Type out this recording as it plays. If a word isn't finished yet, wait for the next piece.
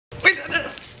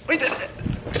We did it.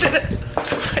 We did it.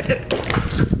 I did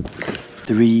it.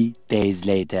 3 days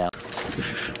later.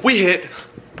 We hit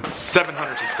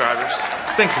 700 subscribers.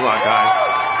 Thanks a lot,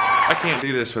 guys. I can't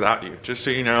do this without you. Just so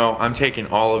you know, I'm taking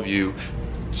all of you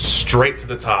straight to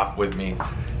the top with me.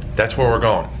 That's where we're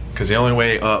going. Because the only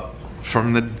way up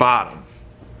from the bottom,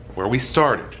 where we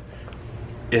started,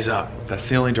 is up. That's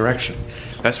the only direction.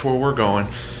 That's where we're going.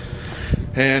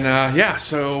 And yeah,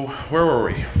 so where were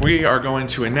we? We are going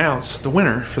to announce the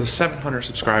winner for the 700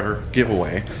 subscriber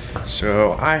giveaway.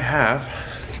 So I have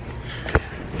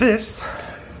this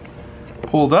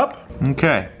pulled up.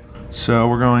 Okay, so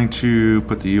we're going to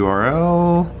put the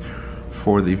URL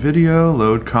for the video,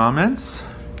 load comments.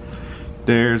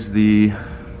 There's the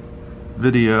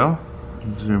video.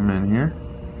 Zoom in here.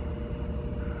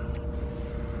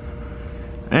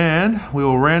 And we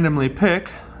will randomly pick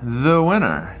the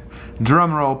winner.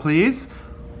 Drum roll, please.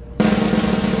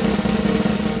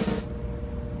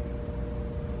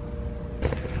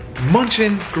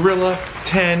 Munchin Gorilla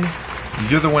 10,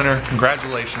 you're the winner.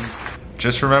 Congratulations.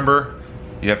 Just remember,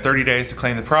 you have 30 days to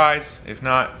claim the prize. If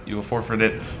not, you will forfeit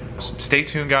it. Stay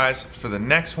tuned, guys, for the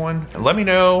next one. And let me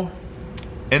know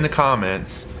in the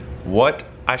comments what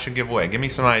I should give away. Give me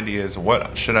some ideas.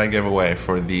 What should I give away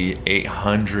for the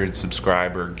 800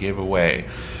 subscriber giveaway?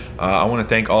 I want to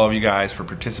thank all of you guys for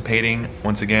participating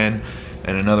once again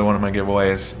in another one of my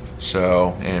giveaways.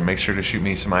 So, and make sure to shoot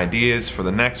me some ideas for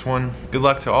the next one. Good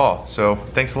luck to all. So,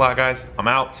 thanks a lot, guys. I'm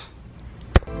out.